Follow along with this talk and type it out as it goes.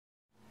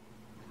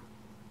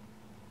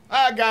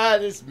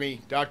God, it's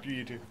me, Dr.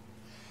 YouTube.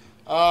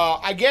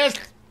 I guess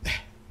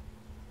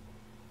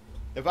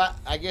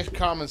I guess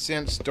common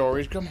sense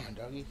stories. Come on,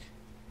 doggy.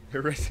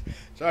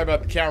 Sorry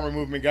about the camera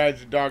movement, guys.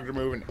 The dogs are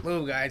moving.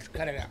 Move, guys.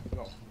 Cut it out.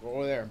 Go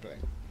over there and play.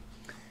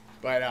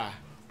 But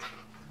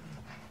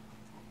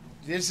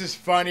this is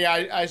funny.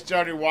 I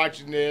started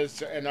watching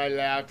this and I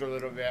laughed a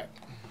little bit.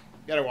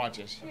 Gotta watch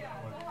this. Yeah,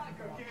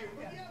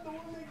 the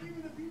one that gave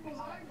you the people's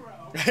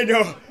eyebrow. I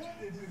know.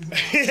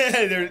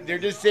 they're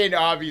just saying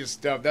obvious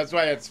stuff. That's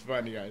why it's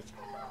funny, guys.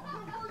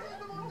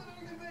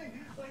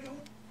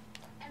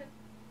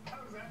 How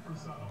was that for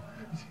subtle?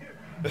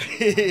 My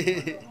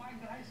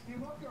guys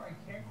came up there, I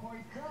can't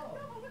quite tell.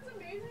 No, but what's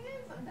amazing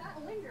is that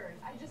lingered.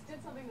 I just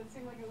did something that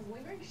seemed like it was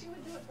lingering. She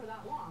would do it for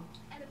that long.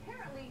 And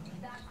apparently,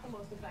 that's the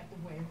most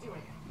effective way of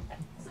doing it.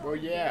 So, Well,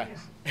 yeah.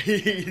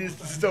 This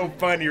is so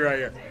funny right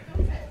here.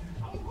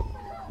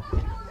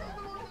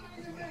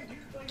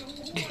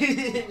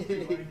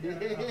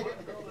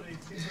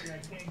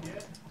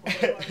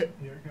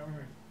 Here, come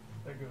here.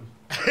 There goes.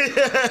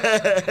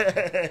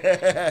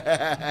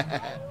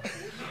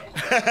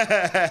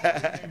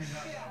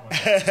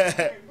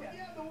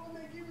 Yeah, the one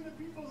that gave me the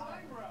people's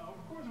eyebrow.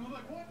 Of course, we're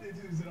like, what?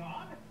 Is it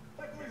on?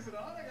 Like, is it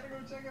on? I gotta go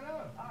check it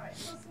out. All right,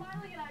 so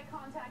smiling and eye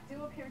contact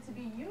do appear to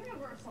be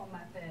universal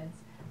methods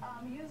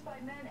used by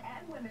men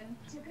and women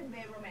to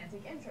convey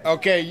romantic interest.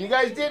 Okay, you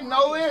guys didn't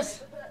know this?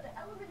 The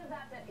element of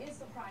that is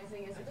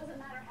surprising is it doesn't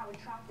matter how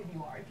attractive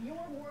you are. If you're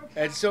more attractive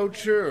That's so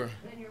true.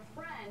 than your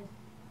friend,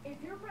 if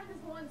your friend is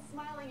the one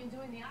smiling and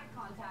doing the eye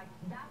contact,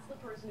 that's the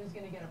person who's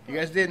going to get approached. You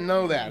guys didn't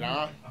know that,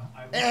 huh?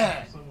 I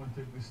wish someone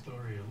took this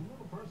story a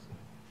little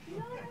personally.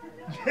 No.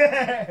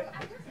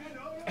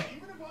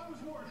 Even if I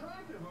was more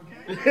attractive,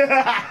 okay?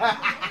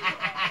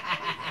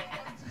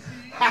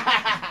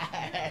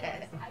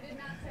 I did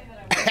not say that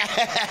I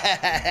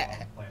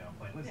was. I'm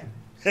playing. Listen.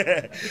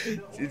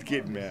 She's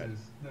getting mad.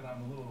 That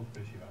I'm a little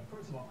fishy about.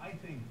 First of all, I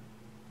think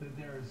that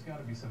there's got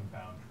to be some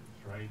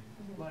boundaries, right?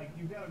 Like,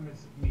 you've got to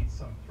meet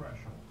some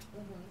threshold.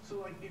 So,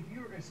 like,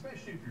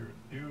 especially if you're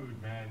a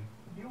dude, man,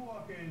 you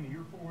walk in,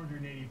 you're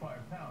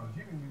 485 pounds,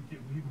 you can get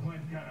one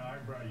kind of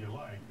eyebrow you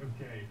like,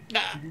 okay?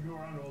 You can go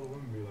around to all the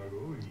women and be like,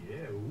 oh,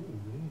 yeah,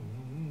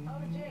 ooh. Oh,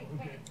 Jake,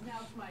 Okay. hey, now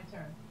it's my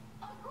turn.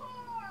 Of course!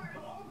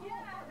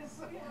 Yes!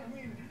 So, I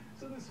mean,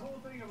 so this whole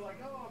thing of like,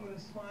 oh, I'm going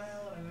to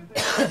smile and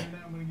then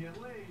I'm going to get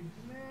laid,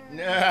 man.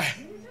 Nah.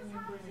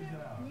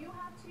 You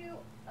have to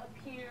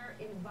appear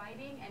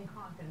inviting and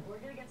confident. We're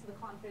going to get to the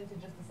confidence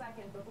in just a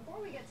second, but before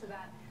we get to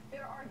that,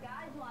 there are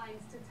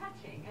guidelines to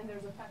touching, and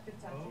there's effective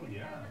touching. Oh,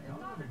 yeah. And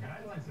No, the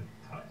guidelines of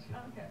touching.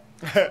 Okay.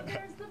 So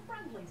there's the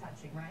friendly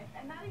touching, right?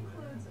 And that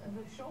includes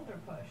the shoulder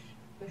push,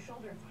 the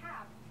shoulder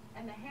tap,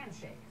 and the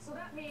handshake. So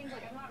that means,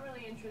 like, I'm not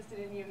really interested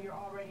in you, you're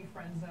already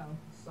friend zone.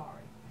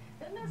 Sorry.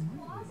 Then there's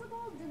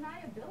plausible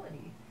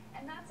deniability,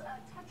 and that's a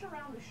touch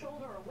around the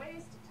shoulder or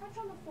waist, touch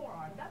on the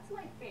forearm. That's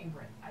my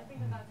favorite. I think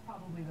that that's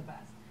probably the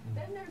best.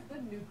 Then there's the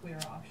nuclear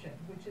option,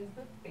 which is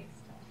the face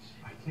touch.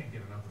 I can't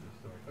get enough of this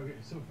story. Okay,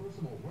 so first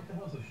of all, what the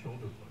hell's a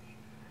shoulder push?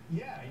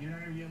 Yeah, you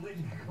know, you lady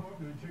go up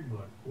to a chick and be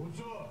like,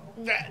 what's up?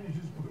 And you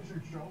just push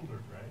her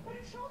shoulder, right? But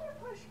a shoulder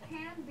push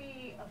can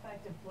be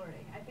effective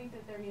flirting. I think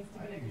that there needs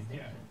to be a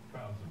Yeah, distinction.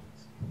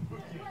 thousands.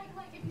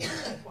 Like if you do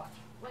this, watch.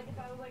 Like if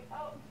I was like,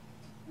 oh,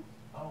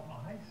 Oh,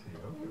 I see.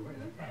 Okay, wait,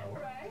 that kind of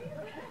works. right?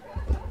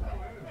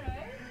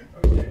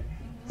 Right? Okay.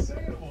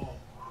 Second of all,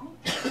 who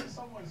pushes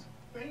someone's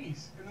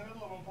face in the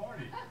middle of a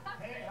party?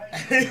 Hey,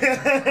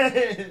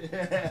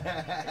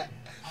 I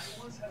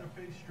once had a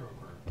face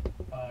stroker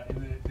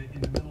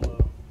in the middle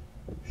of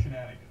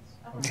shenanigans.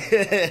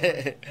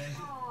 Okay? And,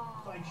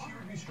 like, she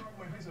would be stroking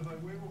my face. I was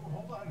like, wait,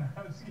 hold on.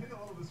 I was getting a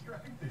little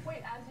distracted.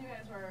 Wait, as you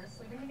guys were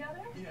sleeping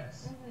together?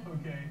 Yes.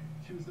 Okay.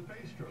 She was the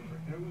face stroker.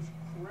 And it was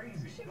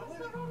crazy. She was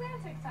the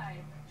romantic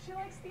type. She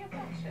likes the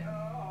affection.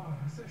 Oh,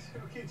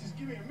 okay, just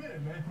give me a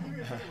minute, man. Give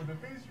me a minute with the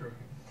face stroking.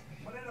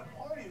 But at a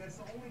party, that's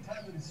the only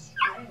time that it's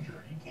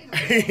stranger. You can't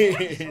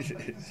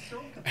just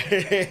stroke the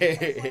face.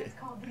 That's why it's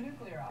called the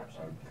nuclear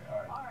option.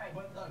 Okay, All right.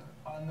 But look,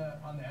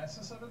 on the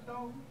essence of it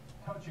though,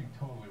 touching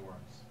totally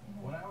works.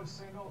 When I was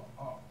single,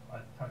 oh, I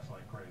touched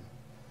like crazy.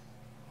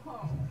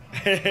 Oh.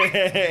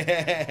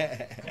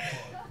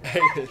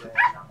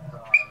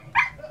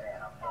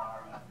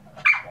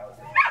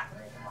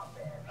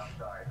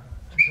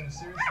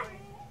 Seriously,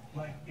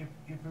 like if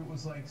it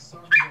was like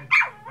something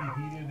that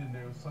you heated and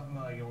there was something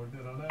like there's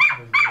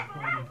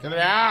Get it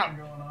out.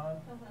 going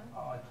on.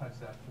 Oh, I touched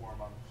that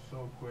form. I'm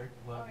so quick.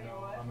 Let me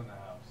know I'm in the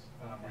house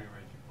and I'm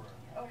rearranging for it.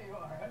 Oh, you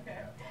are?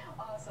 Okay.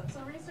 Awesome.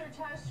 So research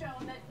has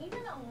shown that even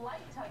a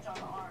light touch on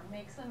the arm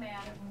makes a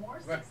man more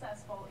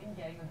successful in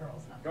getting a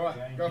girl's number. Go on.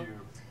 Thank Go. you.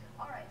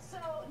 All right, so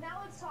now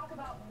let's talk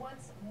about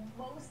what's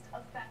most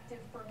effective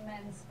for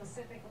men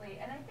specifically,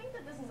 and I think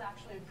that this is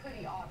actually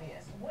pretty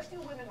obvious. What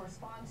do women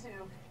respond to?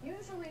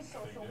 Usually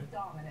social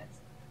dominance.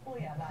 Well,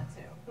 yeah, that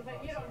too.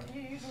 But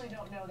you usually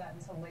don't know that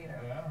until later.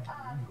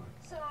 Yeah.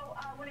 So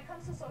when it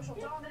comes to social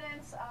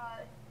dominance,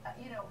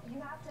 you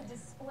have to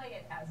display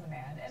it as a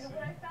man. And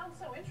what I found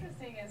so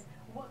interesting is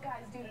what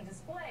guys do to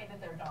display that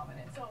they're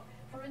dominant. So,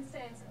 for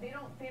instance, they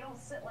don't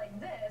sit like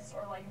this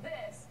or like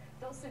this.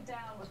 They'll sit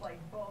down with like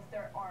both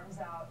their arms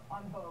out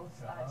on both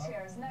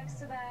chairs next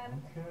to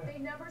them. Okay. They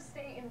never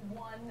stay in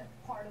one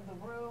part of the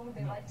room.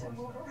 They like to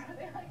move around.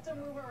 They like to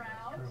move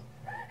around.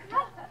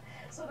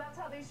 So that's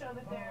how they show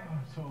that they're.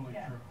 Totally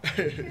Yeah.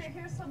 true.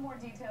 Here's some more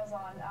details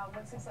on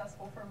what's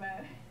successful for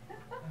men.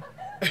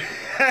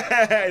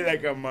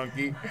 Like a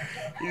monkey.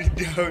 He's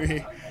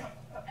doing.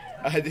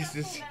 This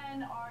is. Successful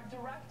men are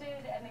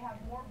directed and they have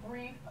more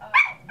brief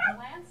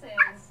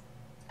glances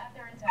at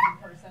their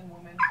intended person,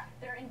 woman.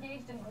 They're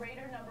engaged in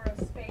greater number of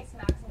space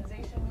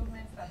maximization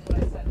movements. That's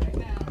what I said right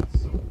now.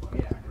 That's so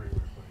funny. That's a great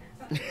way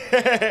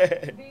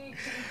to put it.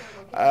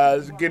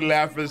 It's a good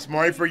laugh this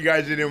morning for you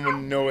guys that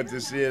didn't know what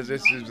this is.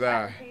 This is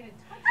how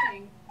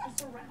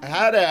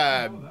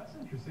to Oh, that's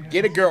interesting.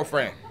 get a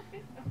girlfriend.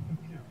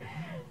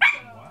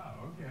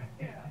 Wow, okay.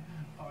 Yeah.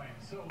 All right,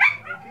 so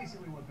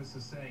basically what this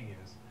is saying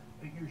is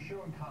that you're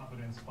showing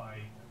confidence by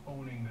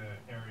owning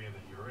the area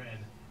that you're in,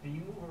 and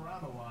you move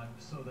around a lot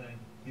so that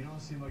you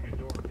don't seem like a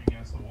dork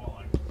against the wall.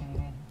 Like,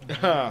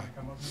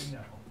 come up to me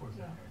now. Of course,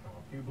 they're gonna come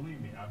up. You believe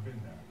me? I've been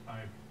there.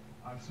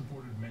 I've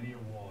supported many a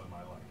wall in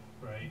my life,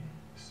 right?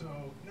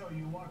 So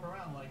you walk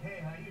around like, hey,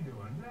 how you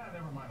doing? Nah,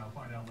 never mind. I'll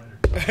find out later.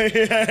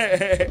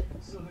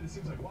 So then it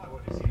seems like, why?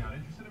 What, is he not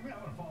interested in me?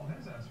 I'm gonna follow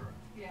his ass around.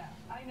 Yeah,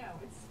 I know.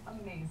 It's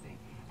amazing.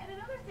 And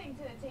another thing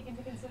to take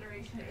into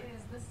consideration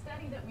is the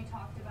study that we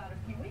talked about a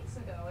few weeks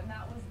ago, and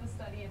that was the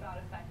study about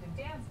effective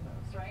dance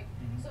moves, right?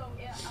 So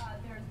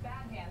there's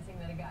bad dancing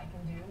that a guy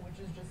can do, which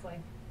is just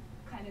like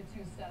kind of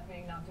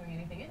two-stepping, not doing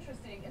anything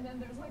interesting. And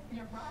then there's like the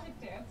erotic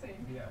dancing,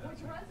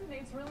 which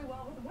resonates really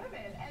well with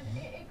women. And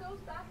it goes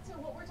back to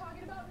what we're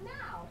talking about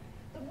now.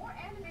 The more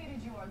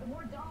animated you are, the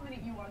more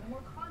dominant you are, the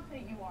more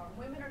confident you are,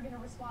 women are going to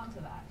respond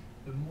to that.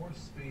 The more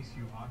space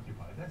you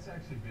occupy. That's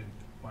actually been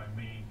my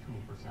main tool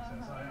for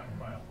success. I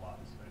occupy a lot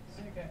of space.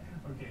 Okay.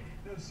 Okay.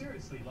 No,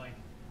 seriously, like,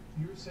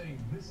 you're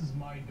saying this is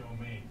my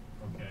domain,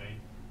 okay?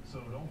 So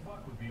don't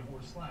fuck with me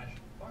or /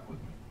 fuck with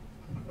me.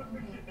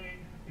 Okay?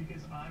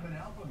 Because I'm an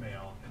alpha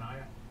male and I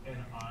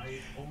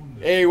own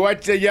this. Hey,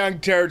 what's the Young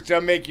Turks?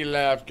 I'll make you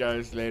laugh,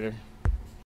 guys, later.